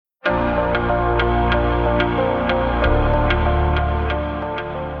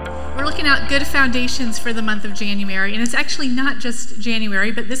out good foundations for the month of January. And it's actually not just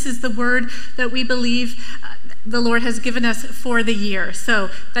January, but this is the word that we believe the Lord has given us for the year. So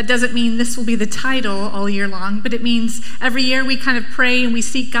that doesn't mean this will be the title all year long, but it means every year we kind of pray and we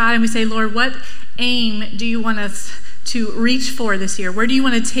seek God and we say, Lord, what aim do you want us to reach for this year? Where do you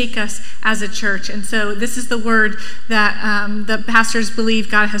want to take us as a church? And so this is the word that the pastors believe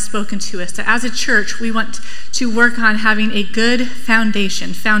God has spoken to us. That as a church, we want to work on having a good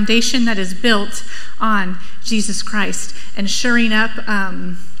foundation that is built on Jesus Christ and shoring up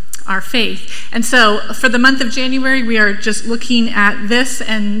our faith. And so for the month of January, we are just looking at this,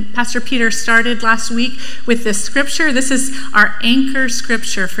 and Pastor Peter started last week with this scripture. This is our anchor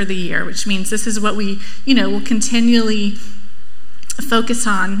scripture for the year, which means this is what we, will continually focus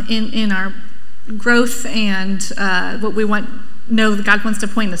on in our growth and what we know that God wants to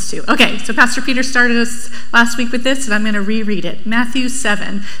point us to. Okay, so Pastor Peter started us last week with this, and I'm going to reread it. Matthew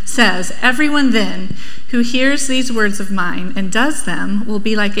 7 says, "Everyone then who hears these words of mine and does them will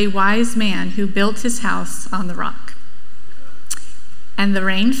be like a wise man who built his house on the rock. And the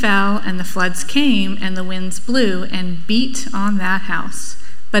rain fell, and the floods came, and the winds blew and beat on that house.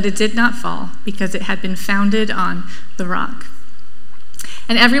 But it did not fall, because it had been founded on the rock.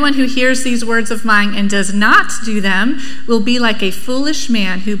 And everyone who hears these words of mine and does not do them will be like a foolish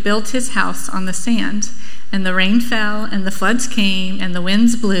man who built his house on the sand. And the rain fell, and the floods came, and the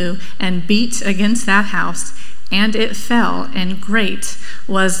winds blew and beat against that house, and it fell, and great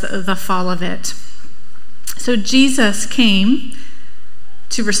was the fall of it." So Jesus came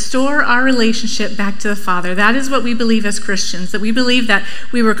to restore our relationship back to the Father. That is what we believe as Christians, that we believe that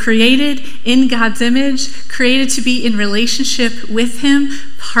we were created in God's image, created to be in relationship with Him,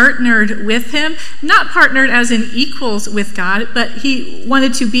 partnered with Him, not partnered as in equals with God, but He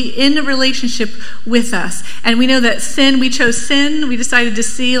wanted to be in a relationship with us. And we know that we chose sin, we decided to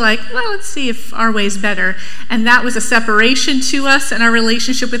see let's see if our way is better. And that was a separation to us and our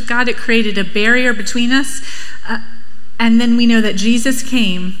relationship with God. It created a barrier between us. And then we know that Jesus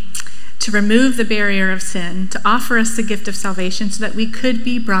came to remove the barrier of sin, to offer us the gift of salvation so that we could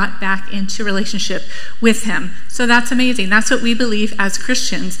be brought back into relationship with Him. So that's amazing. That's what we believe as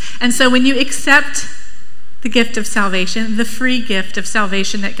Christians. And so when you accept the gift of salvation, the free gift of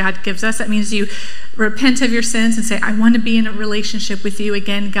salvation that God gives us, that means you repent of your sins and say, I want to be in a relationship with you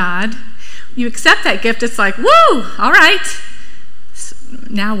again, God. You accept that gift, it's like, woo, all right.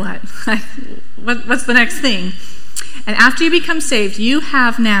 Now what? What's the next thing? And after you become saved, you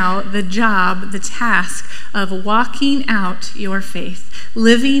have now the job, the task of walking out your faith,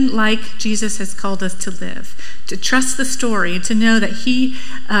 living like Jesus has called us to live, to trust the story, to know that He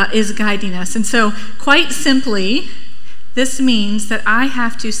is guiding us. And so, quite simply, this means that I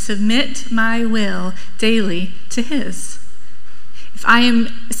have to submit my will daily to His. If I am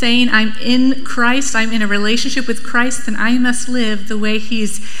saying I'm in Christ, I'm in a relationship with Christ, then I must live the way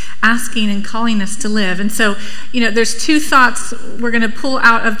He's asking and calling us to live. And so, there's two thoughts we're going to pull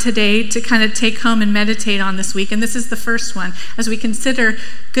out of today to kind of take home and meditate on this week. And this is the first one. As we consider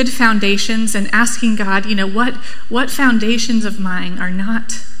good foundations and asking God, what foundations of mine are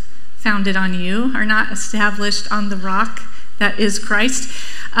not founded on you, are not established on the rock that is Christ.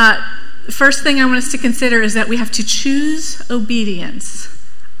 The first thing I want us to consider is that we have to choose obedience.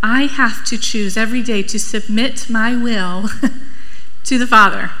 I have to choose every day to submit my will to the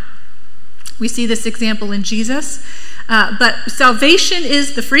Father. We see this example in Jesus. But salvation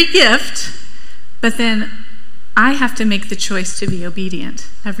is the free gift, but then I have to make the choice to be obedient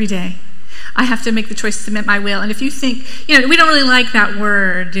every day. I have to make the choice to submit my will. And if you think, we don't really like that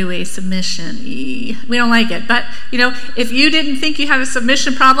word, do we, submission. We don't like it. But, if you didn't think you had a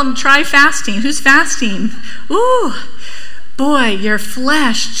submission problem, try fasting. Who's fasting? Ooh, boy, your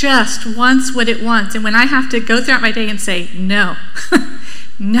flesh just wants what it wants. And when I have to go throughout my day and say, no,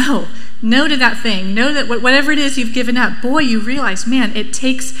 no to that thing, no that whatever it is you've given up, boy, you realize, man, it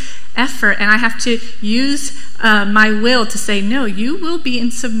takes effort, and I have to use my will to say, no, you will be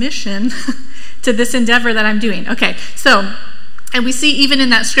in submission to this endeavor that I'm doing. Okay, so, and we see even in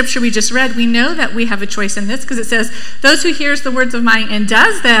that scripture we just read, we know that we have a choice in this because it says, those who hears the words of mine and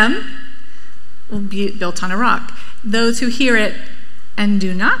does them will be built on a rock. Those who hear it and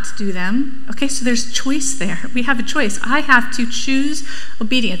do not do them. Okay, so there's choice there. We have a choice. I have to choose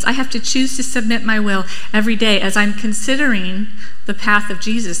obedience. I have to choose to submit my will every day as I'm considering the path of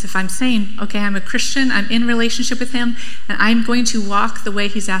Jesus. If I'm saying, okay, I'm a Christian, I'm in relationship with Him, and I'm going to walk the way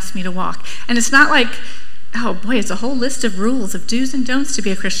He's asked me to walk. And it's not like, oh boy, it's a whole list of rules of do's and don'ts to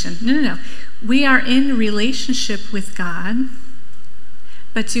be a Christian. No. We are in relationship with God,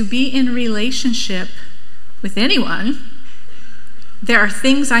 but to be in relationship with anyone, there are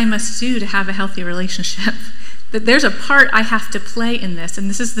things I must do to have a healthy relationship. That there's a part I have to play in this. And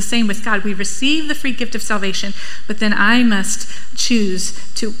this is the same with God. We receive the free gift of salvation, but then I must choose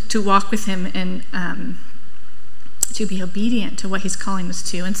to walk with him and to be obedient to what he's calling us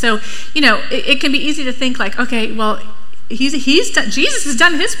to. And so, it can be easy to think like, okay, well, he's done, Jesus has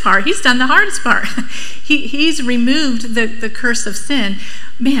done his part. He's done the hardest part. He's removed the curse of sin.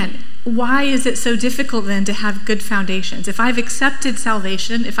 Man, why is it so difficult then to have good foundations? If I've accepted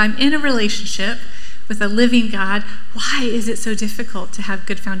salvation, if I'm in a relationship with a living God, why is it so difficult to have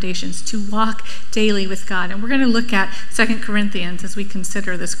good foundations, to walk daily with God? And we're going to look at 2 Corinthians as we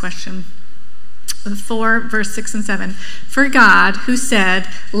consider this question. 4, verse 6 and 7. For God, who said,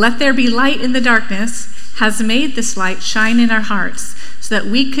 "Let there be light in the darkness," has made this light shine in our hearts so that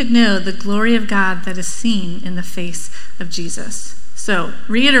we could know the glory of God that is seen in the face of Jesus. So,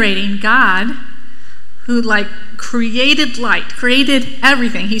 reiterating, God, who created light, created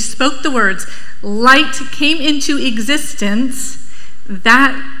everything. He spoke the words, light came into existence.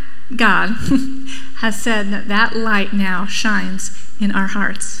 That God has said that light now shines in our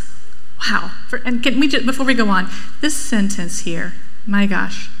hearts. Wow. And can we just, before we go on, this sentence here, my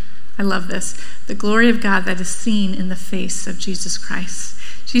gosh, I love this. The glory of God that is seen in the face of Jesus Christ.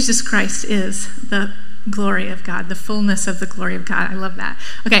 Jesus Christ is the glory of God, the fullness of the glory of God. I love that.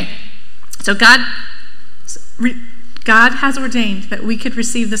 Okay, so God has ordained that we could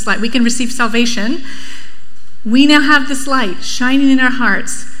receive this light. We can receive salvation. We now have this light shining in our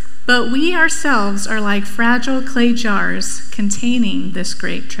hearts, but we ourselves are like fragile clay jars containing this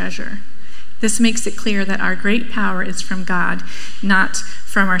great treasure. This makes it clear that our great power is from God, not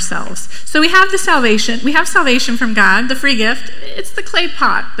from ourselves. So we have the salvation. We have salvation from God, the free gift. It's the clay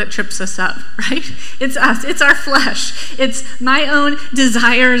pot that trips us up, right? It's us. It's our flesh. It's my own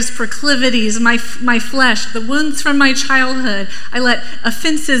desires, proclivities, my flesh, the wounds from my childhood. I let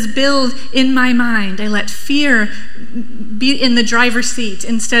offenses build in my mind. I let fear be in the driver's seat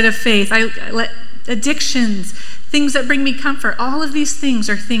instead of faith. I let addictions, things that bring me comfort, all of these things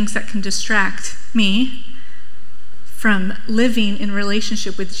are things that can distract me from living in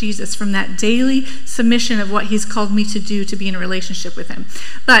relationship with Jesus, from that daily submission of what he's called me to do to be in a relationship with him.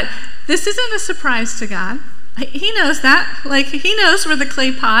 But this isn't a surprise to God. He knows that. He knows we're the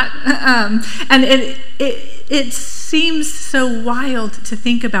clay pot. And it seems so wild to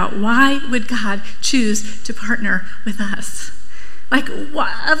think about, why would God choose to partner with us?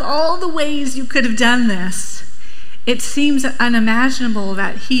 Of all the ways you could have done this, it seems unimaginable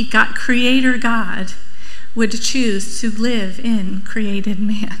that Creator God, would choose to live in created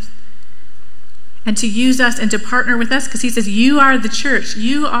man and to use us and to partner with us, because he says, you are the church.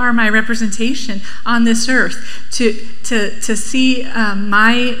 You are my representation on this earth to see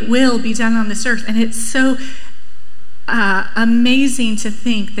my will be done on this earth. And it's so amazing to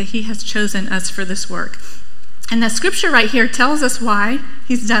think that he has chosen us for this work. And the scripture right here tells us why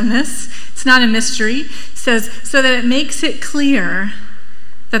he's done this. It's not a mystery. It says, so that it makes it clear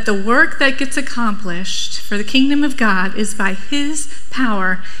that the work that gets accomplished for the kingdom of God is by his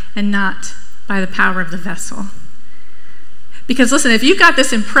power and not by the power of the vessel. Because listen, if you've got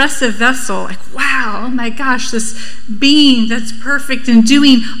this impressive vessel, wow, oh my gosh, this being that's perfect and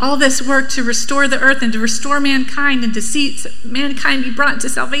doing all this work to restore the earth and to restore mankind and to see mankind be brought to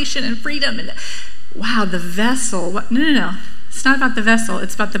salvation and freedom. And wow, the vessel. No. It's not about the vessel.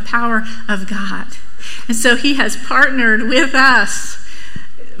 It's about the power of God. And so he has partnered with us,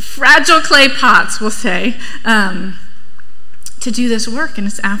 fragile clay pots, we'll say, to do this work. And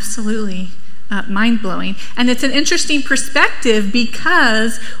it's absolutely mind-blowing. And it's an interesting perspective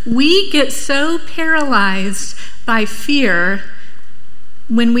because we get so paralyzed by fear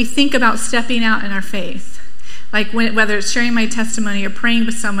when we think about stepping out in our faith. Whether it's sharing my testimony or praying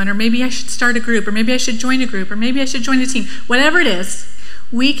with someone, or maybe I should start a group, or maybe I should join a group, or maybe I should join a team, whatever it is,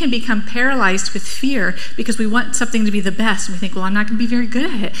 we can become paralyzed with fear because we want something to be the best. And we think, well, I'm not going to be very good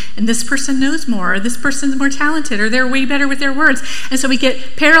at it. And this person knows more, or this person's more talented, or they're way better with their words. And so we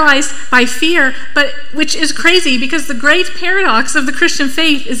get paralyzed by fear, which is crazy, because the great paradox of the Christian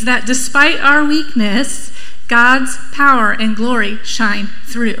faith is that despite our weakness, God's power and glory shine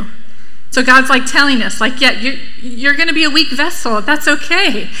through. So God's telling us, yeah, you're going to be a weak vessel. That's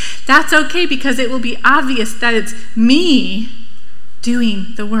okay. That's okay, because it will be obvious that it's me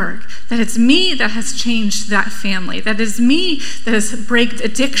doing the work, that it's me that has changed that family, that it's me that has braked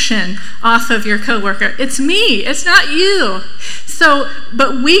addiction off of your coworker. It's me. It's not you.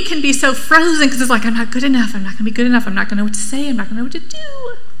 But we can be so frozen because it's I'm not good enough. I'm not going to be good enough. I'm not going to know what to say. I'm not going to know what to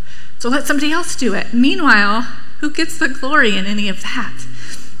do. So let somebody else do it. Meanwhile, who gets the glory in any of that?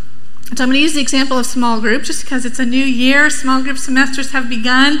 So I'm going to use the example of small group just because it's a new year. Small group semesters have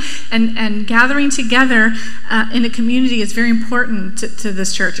begun, and gathering together in a community is very important to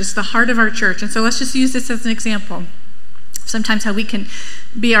this church. It's the heart of our church. And so let's just use this as an example. Sometimes how we can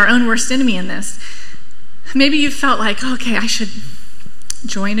be our own worst enemy in this. Maybe you felt like, okay, I should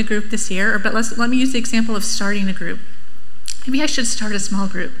join a group this year, but let me use the example of starting a group. Maybe I should start a small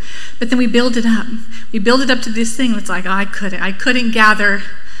group. But then we build it up. We build it up to this thing that's like, oh, I couldn't gather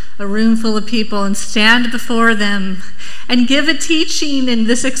a room full of people and stand before them and give a teaching in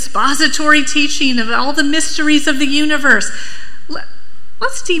this expository teaching of all the mysteries of the universe.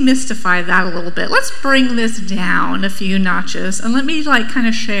 Let's demystify that a little bit. Let's bring this down a few notches, and let me kind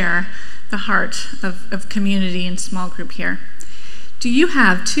of share the heart of community and small group here. Do you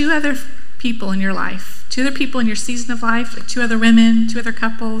have two other people in your life, two other people in your season of life, like two other women, two other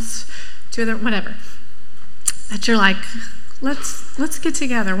couples, two other whatever, that you're like, let's get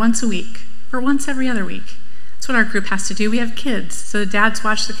together once a week or once every other week? That's what our group has to do. We have kids, so the dads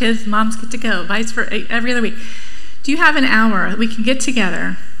watch the kids, moms get to go, vice versa, every other week. Do you have an hour that we can get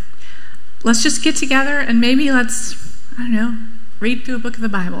together? Let's just get together and maybe let's, read through a book of the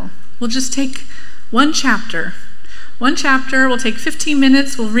Bible. We'll just take one chapter. We'll take 15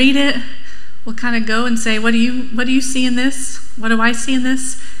 minutes, we'll read it, we'll kind of go and say, what do you see in this? What do I see in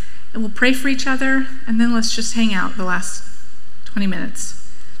this? And we'll pray for each other, and then let's just hang out the last 20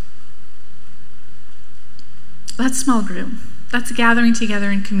 minutes. That's small group. That's gathering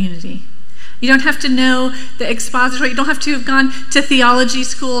together in community. You don't have to know the expository. You don't have to have gone to theology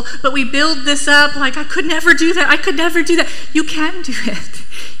school, but we build this up like, I could never do that. You can do it.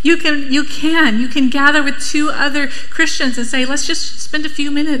 You can gather with two other Christians and say, let's just spend a few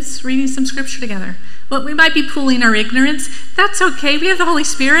minutes reading some scripture together. Well, we might be pooling our ignorance. That's okay. We have the Holy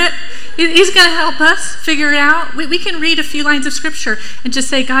Spirit. He's going to help us figure it out. We can read a few lines of scripture and just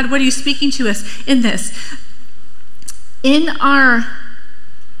say, God, what are you speaking to us in this? In our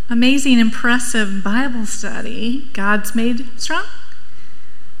amazing, impressive Bible study, God's made strong?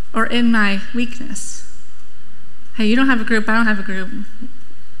 Or in my weakness? Hey, you don't have a group, I don't have a group.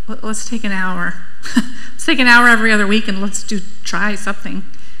 Let's take an hour. Let's take an hour every other week and let's try something.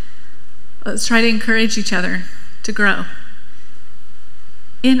 Let's try to encourage each other to grow.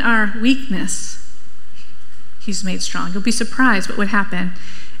 In our weakness, He's made strong. You'll be surprised what would happen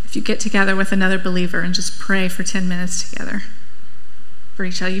if you get together with another believer and just pray for 10 minutes together for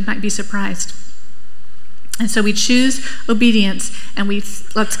each other. You might be surprised. And so we choose obedience, and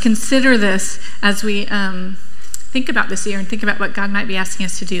let's consider this as we think about this year and think about what God might be asking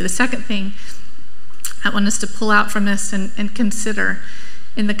us to do. The second thing I want us to pull out from this and consider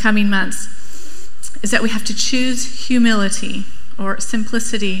in the coming months is that we have to choose humility, or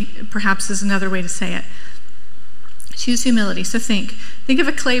simplicity perhaps is another way to say it. Choose humility. So think of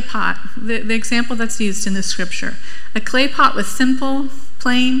a clay pot, the example that's used in this scripture. A clay pot was simple,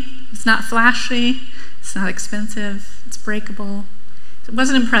 plain, it's not flashy, it's not expensive, it's breakable. It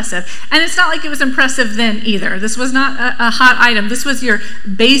wasn't impressive. And it's not like it was impressive then either. This was not a hot item. This was your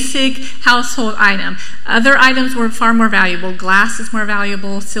basic household item. Other items were far more valuable. Glass is more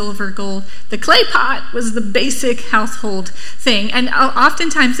valuable, silver, gold. The clay pot was the basic household thing. And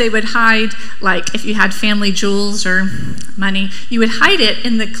oftentimes they would hide, like if you had family jewels or money, you would hide it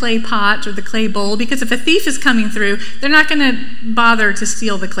in the clay pot or the clay bowl, because if a thief is coming through, they're not going to bother to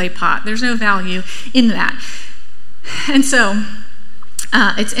steal the clay pot. There's no value in that. And so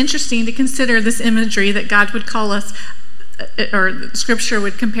it's interesting to consider this imagery that God would call us, or Scripture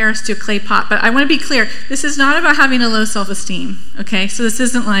would compare us to a clay pot. But I want to be clear, this is not about having a low self-esteem, okay? So this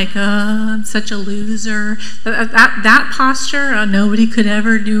isn't like, I'm such a loser. That posture, nobody could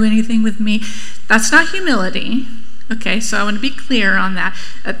ever do anything with me. That's not humility, okay? So I want to be clear on that.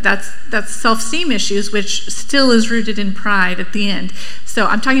 That's self-esteem issues, which still is rooted in pride at the end. So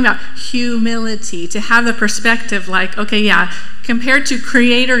I'm talking about humility, to have the perspective like, okay, yeah, compared to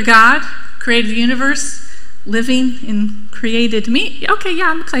Creator God, created the universe, living in created me, okay, yeah,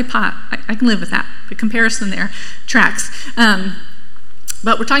 I'm a clay pot. I can live with that. The comparison there tracks.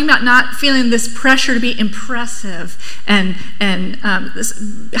 But we're talking about not feeling this pressure to be impressive and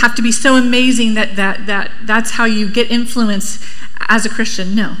have to be so amazing that's how you get influence as a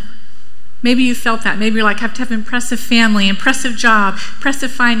Christian. No. Maybe you felt that. Maybe you're like, I have to have impressive family, impressive job,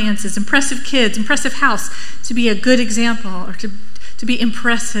 impressive finances, impressive kids, impressive house to be a good example, or to be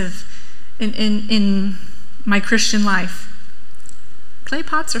impressive in my Christian life. Clay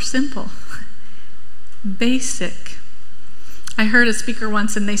pots are simple, basic. I heard a speaker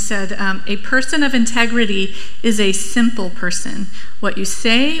once and they said, a person of integrity is a simple person. What you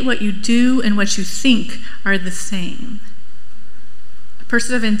say, what you do, and what you think are the same. A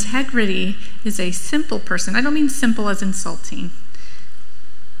person of integrity is a simple person. I don't mean simple as insulting.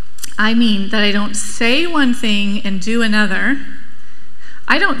 I mean that I don't say one thing and do another.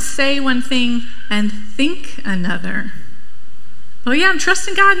 I don't say one thing and think another. Oh yeah, I'm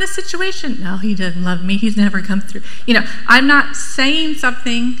trusting God in this situation. No, he doesn't love me. He's never come through. I'm not saying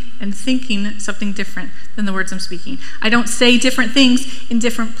something and thinking something different than the words I'm speaking. I don't say different things in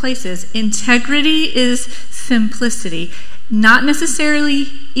different places. Integrity is simplicity. Not necessarily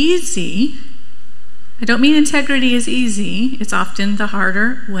easy. I don't mean integrity is easy. It's often the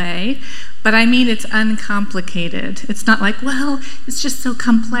harder way. But I mean it's uncomplicated. It's not like, well, it's just so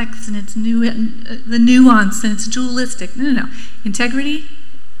complex and it's the nuance and it's dualistic. No. Integrity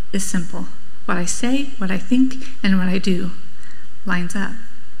is simple. What I say, what I think, and what I do lines up.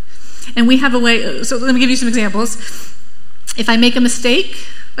 And we have a way, so let me give you some examples. If I make a mistake,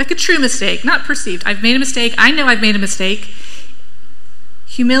 like a true mistake, not perceived, I've made a mistake, I know I've made a mistake.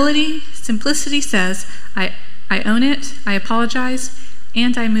 Humility, simplicity says, I own it, I apologize,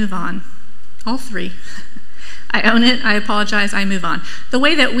 and I move on. All three. I own it, I apologize, I move on. The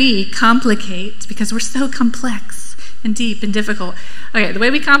way that we complicate, because we're so complex and deep and difficult. Okay, the way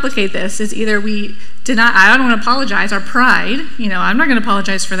we complicate this is either we deny, I don't want to apologize, our pride, I'm not going to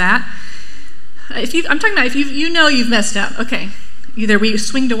apologize for that. I'm talking about if you know you've messed up, okay. Either we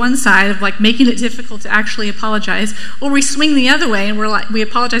swing to one side of like making it difficult to actually apologize, or we swing the other way and we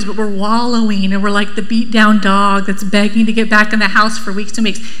apologize, but we're wallowing and we're like the beat down dog that's begging to get back in the house for weeks and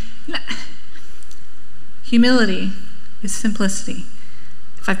weeks. Humility is simplicity.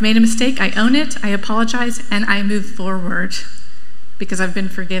 If I've made a mistake, I own it, I apologize, and I move forward because I've been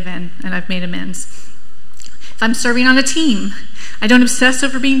forgiven and I've made amends. If I'm serving on a team, I don't obsess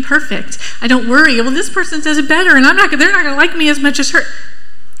over being perfect. I don't worry, well, this person does it better and they're not going to like me as much as her.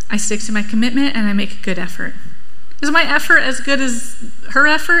 I stick to my commitment and I make a good effort. Is my effort as good as her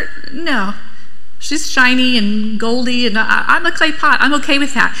effort? No. She's shiny and goldy and I'm a clay pot. I'm okay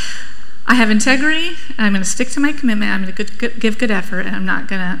with that. I have integrity and I'm going to stick to my commitment. I'm going to give good effort and I'm not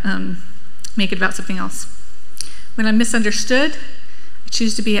going to make it about something else. When I'm misunderstood, I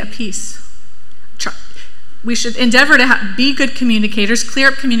choose to be at peace. We should endeavor to be good communicators, clear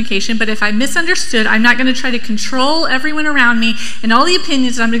up communication, but if I'm misunderstood, I'm not going to try to control everyone around me and all the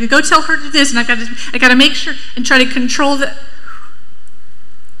opinions, and I'm going to go tell her to do this, and I got to make sure and try to control the...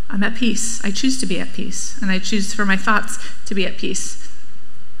 I'm at peace. I choose to be at peace, and I choose for my thoughts to be at peace.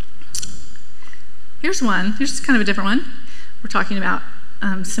 Here's one. Here's kind of a different one. We're talking about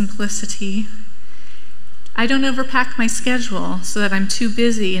simplicity. I don't overpack my schedule so that I'm too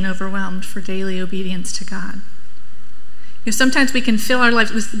busy and overwhelmed for daily obedience to God. Sometimes we can fill our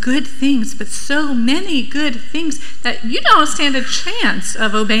lives with good things, but so many good things that you don't stand a chance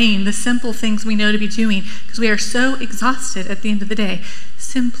of obeying the simple things we know to be doing because we are so exhausted at the end of the day.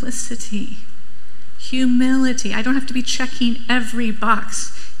 Simplicity, humility. I don't have to be checking every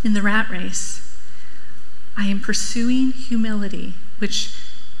box in the rat race. I am pursuing humility, which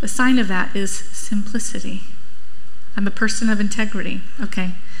the sign of that is simplicity. I'm a person of integrity.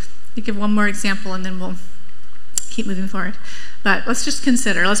 Okay, let me give one more example and then we'll keep moving forward. But let's just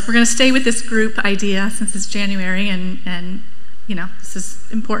consider. We're going to stay with this group idea since it's January and this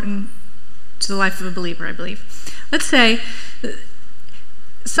is important to the life of a believer, I believe. Let's say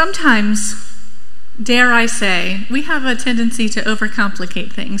sometimes, dare I say, we have a tendency to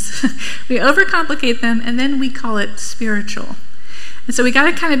overcomplicate things. We overcomplicate them and then we call it spiritual. And so we got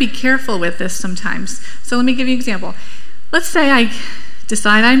to kind of be careful with this sometimes. So let me give you an example. Let's say I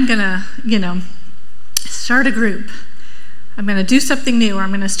decide I'm going to, start a group. I'm going to do something new, or I'm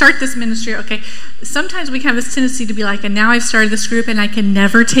going to start this ministry. Okay, sometimes we have this tendency to be like, and now I've started this group and I can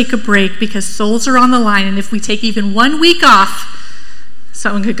never take a break because souls are on the line, and if we take even 1 week off,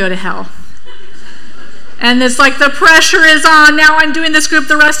 someone could go to hell. And it's like the pressure is on. Now I'm doing this group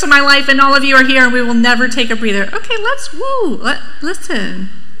the rest of my life and all of you are here and we will never take a breather. Okay, listen.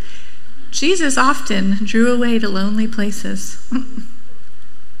 Jesus often drew away to lonely places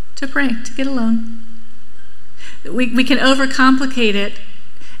to pray, to get alone. We can overcomplicate it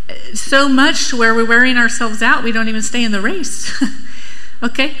so much to where we're wearing ourselves out. We don't even stay in the race.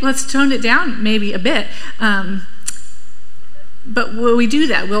 Okay, let's tone it down maybe a bit. But when we do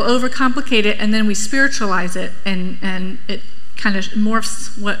that, we'll overcomplicate it and then we spiritualize it and it kind of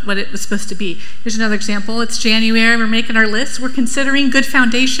morphs what it was supposed to be. Here's another example. It's January. We're making our list. We're considering good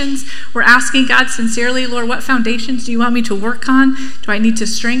foundations. We're asking God sincerely, Lord, what foundations do you want me to work on? Do I need to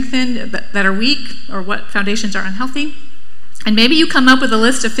strengthen that are weak, or what foundations are unhealthy? And maybe you come up with a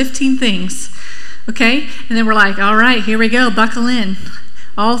list of 15 things, okay? And then we're like, all right, here we go. Buckle in.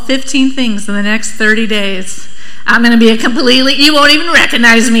 All 15 things in the next 30 days. I'm going to be you won't even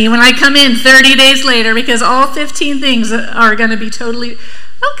recognize me when I come in 30 days later because all 15 things are going to be totally,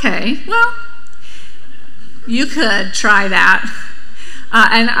 okay, well, you could try that.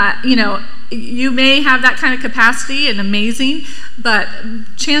 You may have that kind of capacity and amazing, but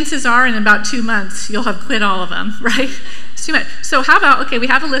chances are in about 2 months you'll have quit all of them, right? It's too much. So how about, okay, we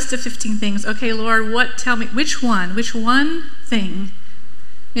have a list of 15 things. Okay, Lord, tell me, which one thing,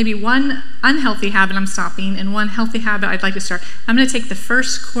 maybe one unhealthy habit I'm stopping and one healthy habit I'd like to start. I'm going to take the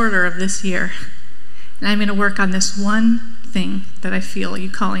first quarter of this year and I'm going to work on this one thing that I feel you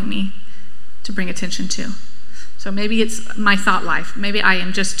calling me to bring attention to. So maybe it's my thought life. Maybe I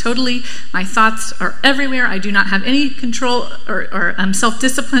am just totally, my thoughts are everywhere. I do not have any control or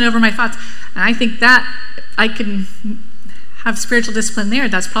self-discipline over my thoughts. And I think that I can have spiritual discipline there.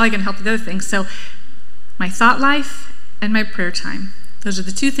 That's probably going to help with other things. So my thought life and my prayer time. Those are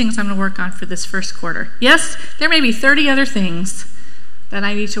the two things I'm going to work on for this first quarter. Yes, there may be 30 other things that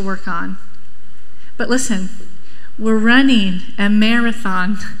I need to work on. But listen, we're running a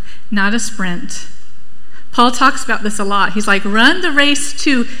marathon, not a sprint. Paul talks about this a lot. He's like, run the race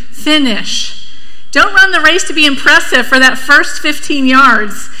to finish. Don't run the race to be impressive for that first 15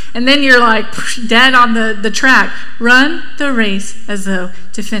 yards, and then you're like dead on the track. Run the race as though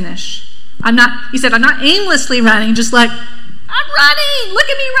to finish. I'm not aimlessly running, just like, I'm running, look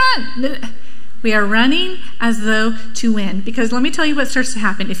at me run. We are running as though to win. Because let me tell you what starts to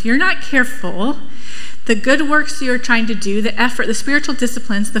happen. If you're not careful, the good works you're trying to do, the effort, the spiritual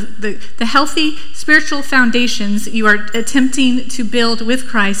disciplines, the healthy spiritual foundations you are attempting to build with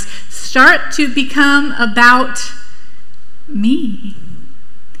Christ start to become about me.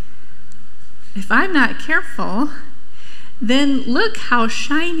 If I'm not careful, then look how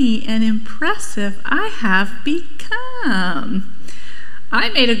shiny and impressive I have become. I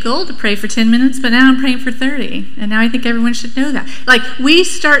made a goal to pray for 10 minutes, but now I'm praying for 30. And now I think everyone should know that. Like, we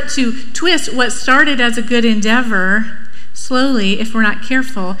start to twist what started as a good endeavor. Slowly, if we're not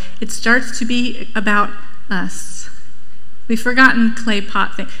careful, it starts to be about us. We've forgotten clay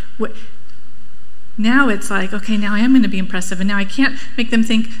pot thing. Now it's like, okay, now I am going to be impressive. And now I can't make them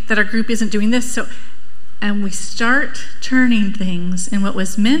think that our group isn't doing this. And we start turning things in what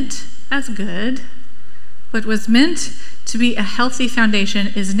was meant as good, what was meant to be a healthy foundation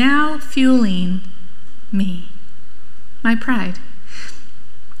is now fueling me, my pride.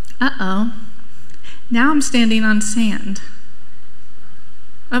 Uh-oh. Now I'm standing on sand.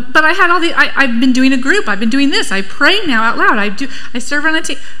 But I had I've been doing a group. I've been doing this. I pray now out loud. I serve on a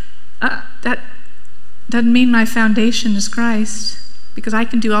team. That doesn't mean my foundation is Christ, because I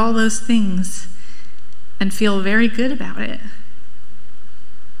can do all those things and feel very good about it.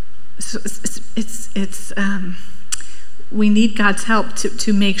 So we need God's help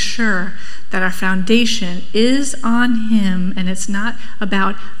to make sure that our foundation is on Him and it's not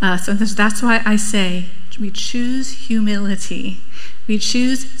about us. And that's why I say we choose humility. We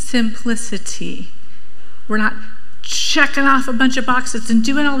choose simplicity. We're not checking off a bunch of boxes and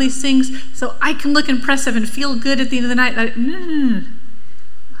doing all these things so I can look impressive and feel good at the end of the night. No.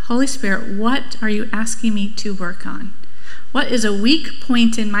 Holy Spirit, what are you asking me to work on? What is a weak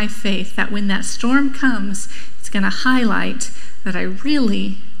point in my faith that when that storm comes, it's going to highlight that I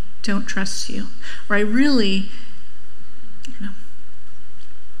really don't trust you, or I really,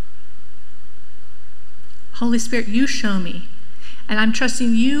 Holy Spirit, you show me, and I'm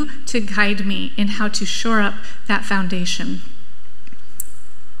trusting you to guide me in how to shore up that foundation.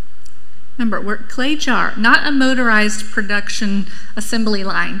 Remember, we're clay jar, not a motorized production assembly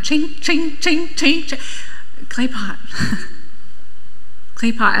line. Ching, ching, ching, ching, ching. Clay pot.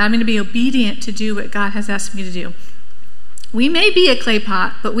 Clay pot. And I'm going to be obedient to do what God has asked me to do. We may be a clay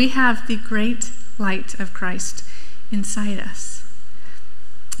pot, but we have the great light of Christ inside us.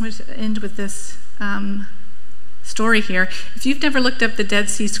 I'm going to end with this story here. If you've never looked up the Dead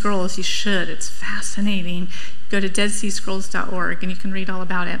Sea Scrolls, you should. It's fascinating. Go to deadseascrolls.org and you can read all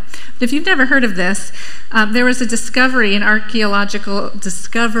about it. But if you've never heard of this, there was a discovery, an archaeological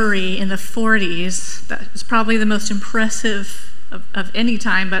discovery in the 40s that was probably the most impressive of any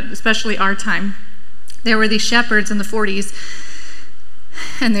time, but especially our time. There were these shepherds in the 40s,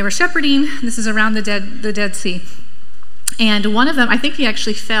 and they were shepherding. This is around the Dead Sea. And one of them, I think he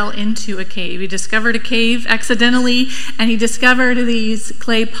actually fell into a cave. He discovered a cave accidentally, and he discovered these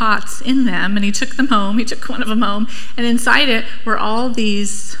clay pots in them, and he took them home. He took one of them home, and inside it were all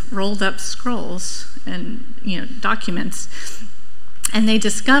these rolled up scrolls and documents. And they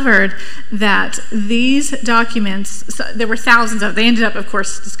discovered that these documents, so there were thousands of, they ended up, of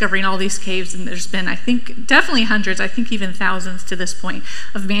course, discovering all these caves, and there's been, I think, definitely hundreds, I think even thousands to this point,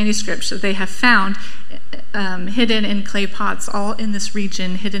 of manuscripts that they have found hidden in clay pots, all in this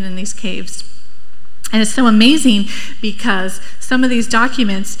region, hidden in these caves. And it's so amazing because some of these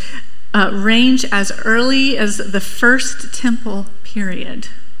documents range as early as the First Temple period,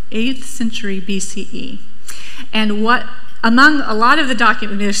 8th century BCE. And among a lot of the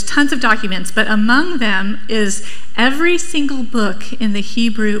documents, there's tons of documents, but among them is every single book in the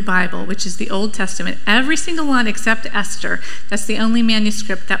Hebrew Bible, which is the Old Testament, every single one except Esther. That's the only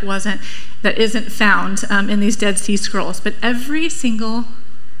manuscript that isn't found in these Dead Sea Scrolls. But every single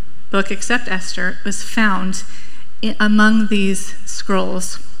book except Esther was found among these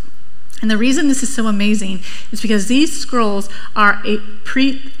scrolls. And the reason this is so amazing is because these scrolls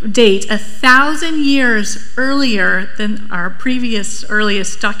predate 1,000 years earlier than our previous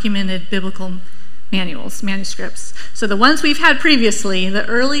earliest documented biblical manuscripts. So the ones we've had previously, the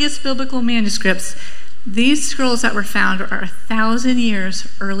earliest biblical manuscripts, these scrolls that were found are 1,000 years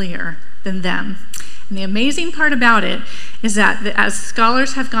earlier than them. And the amazing part about it is that as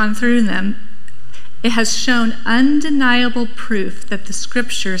scholars have gone through them, it has shown undeniable proof that the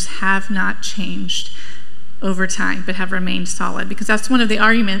scriptures have not changed over time, but have remained solid. Because that's one of the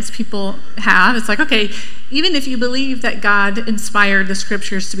arguments people have. It's like, okay, even if you believe that God inspired the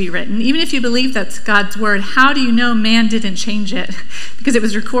scriptures to be written, even if you believe that's God's word, how do you know man didn't change it? Because it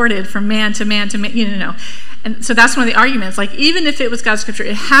was recorded from man to man to man, And so that's one of the arguments. Like, even if it was God's scripture,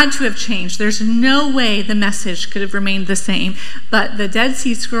 it had to have changed. There's no way the message could have remained the same. But the Dead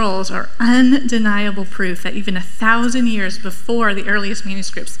Sea Scrolls are undeniable proof that even 1,000 years before the earliest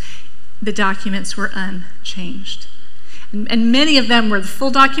manuscripts, the documents were unchanged. And many of them were the full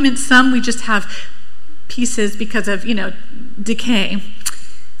documents. Some we just have pieces because of, decay.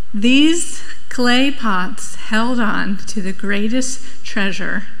 These clay pots held on to the greatest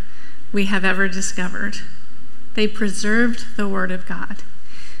treasure we have ever discovered. They preserved the Word of God.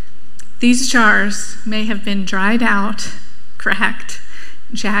 These jars may have been dried out, cracked,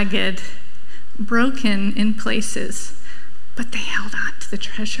 jagged, broken in places, but they held on to the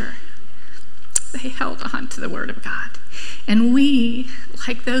treasure. They held on to the Word of God. And we,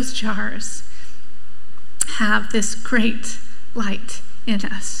 like those jars, have this great light in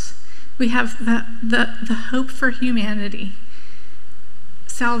us. We have the hope for humanity,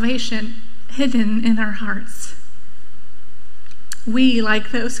 salvation hidden in our hearts. We,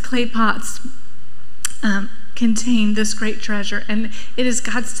 like those clay pots, contain this great treasure, and it is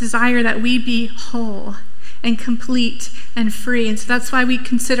God's desire that we be whole and complete and free. And so that's why we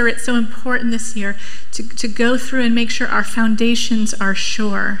consider it so important this year to go through and make sure our foundations are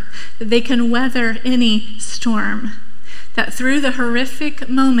sure, that they can weather any storm, that through the horrific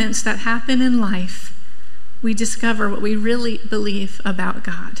moments that happen in life, we discover what we really believe about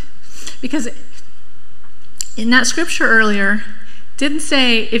God. Because in that scripture earlier, didn't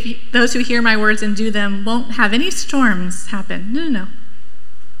say, those who hear my words and do them won't have any storms happen. No.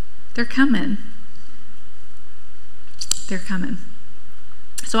 They're coming. They're coming.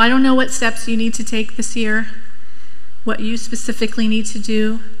 So I don't know what steps you need to take this year, what you specifically need to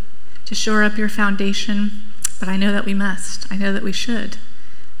do to shore up your foundation, but I know that we must. I know that we should.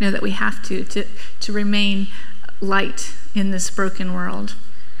 I know that we have to remain light in this broken world.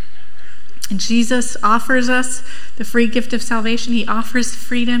 And Jesus offers us the free gift of salvation. He offers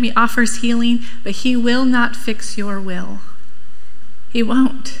freedom. He offers healing, but he will not fix your will. He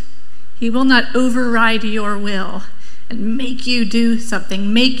won't. He will not override your will and make you do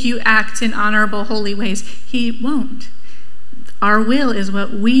something, make you act in honorable, holy ways. He won't. Our will is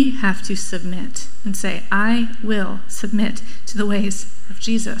what we have to submit and say, I will submit to the ways of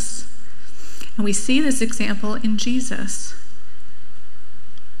Jesus. And we see this example in Jesus.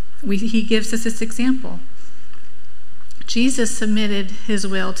 He gives us this example. Jesus submitted his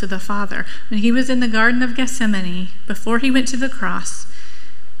will to the Father. When he was in the Garden of Gethsemane, before he went to the cross,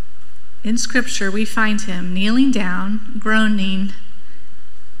 in Scripture we find him kneeling down, groaning,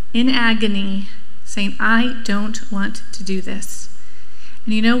 in agony, saying, I don't want to do this.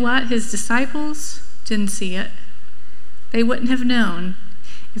 And you know what? His disciples didn't see it. They wouldn't have known.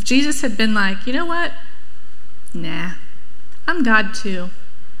 If Jesus had been like, you know what? Nah, I'm God too.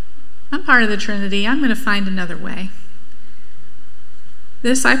 I'm part of the Trinity. I'm going to find another way. The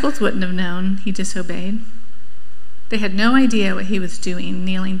disciples wouldn't have known he disobeyed. They had no idea what he was doing,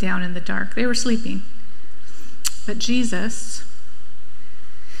 kneeling down in the dark. They were sleeping. But Jesus,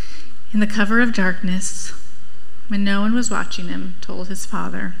 in the cover of darkness, when no one was watching him, told his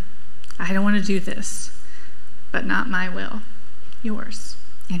Father, I don't want to do this, but not my will. yours.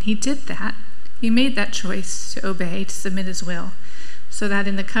 And he did that. He made that choice to obey, to submit his will, so that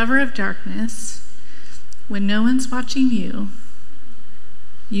in the cover of darkness, when no one's watching you,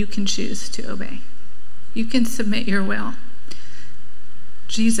 you can choose to obey. You can submit your will.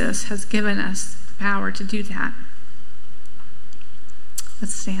 Jesus has given us the power to do that.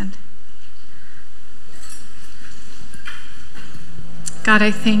 Let's stand. God,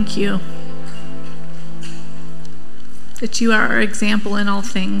 I thank you that you are our example in all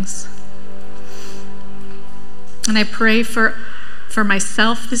things. And I pray for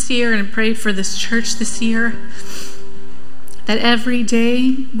myself this year, and I pray for this church this year, that every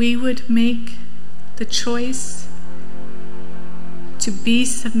day we would make the choice to be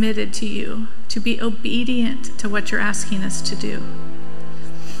submitted to you, to be obedient to what you're asking us to do.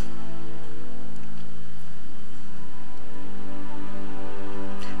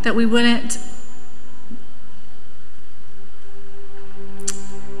 That we wouldn't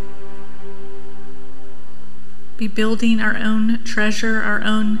be building our own treasure, our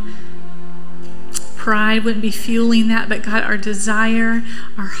own pride wouldn't be fueling that, but God, our desire,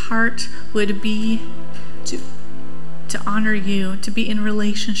 our heart would be to honor you, to be in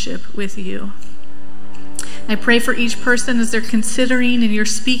relationship with you. I pray for each person as they're considering and you're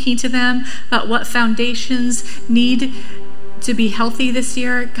speaking to them about what foundations need to be healthy this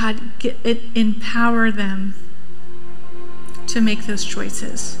year. God, empower them to make those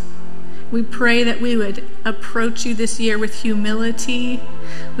choices. We pray that we would approach you this year with humility,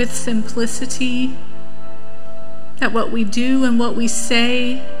 with simplicity, that what we do and what we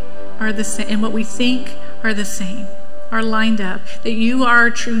say are the same, and what we think are the same, are lined up, that you are our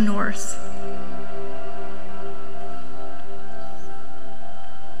true north.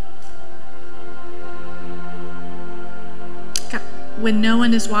 God, when no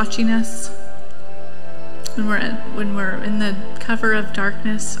one is watching us, when we're in the cover of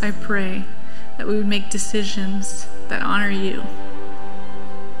darkness, I pray that we would make decisions that honor you.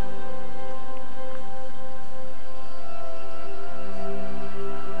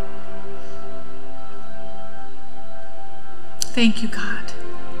 Thank you, God.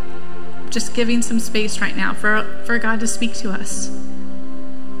 Just giving some space right now for God to speak to us.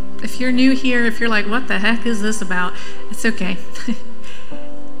 If you're new here, if you're like, what the heck is this about? It's okay.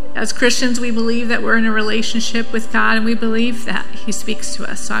 As Christians, we believe that we're in a relationship with God, and we believe that he speaks to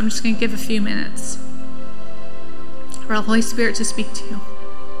us. So I'm just going to give a few minutes for the Holy Spirit to speak to you.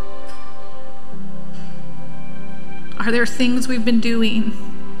 Are there things we've been doing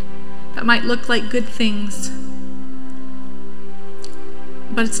that might look like good things,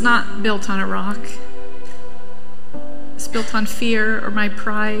 but it's not built on a rock? It's built on fear or my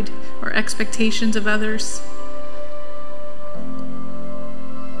pride or expectations of others.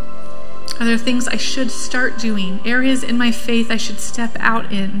 Are there things I should start doing? Areas in my faith I should step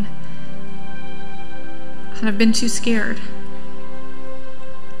out in? And I've been too scared.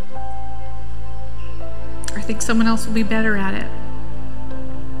 Or I think someone else will be better at it.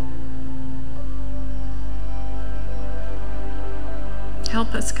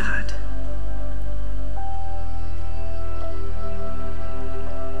 Help us, God.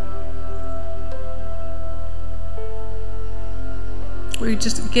 We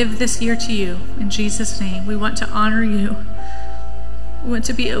just give this year to you in Jesus' name. We want to honor you. We want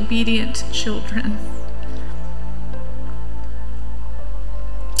to be obedient children.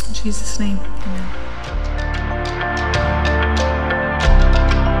 In Jesus' name, amen.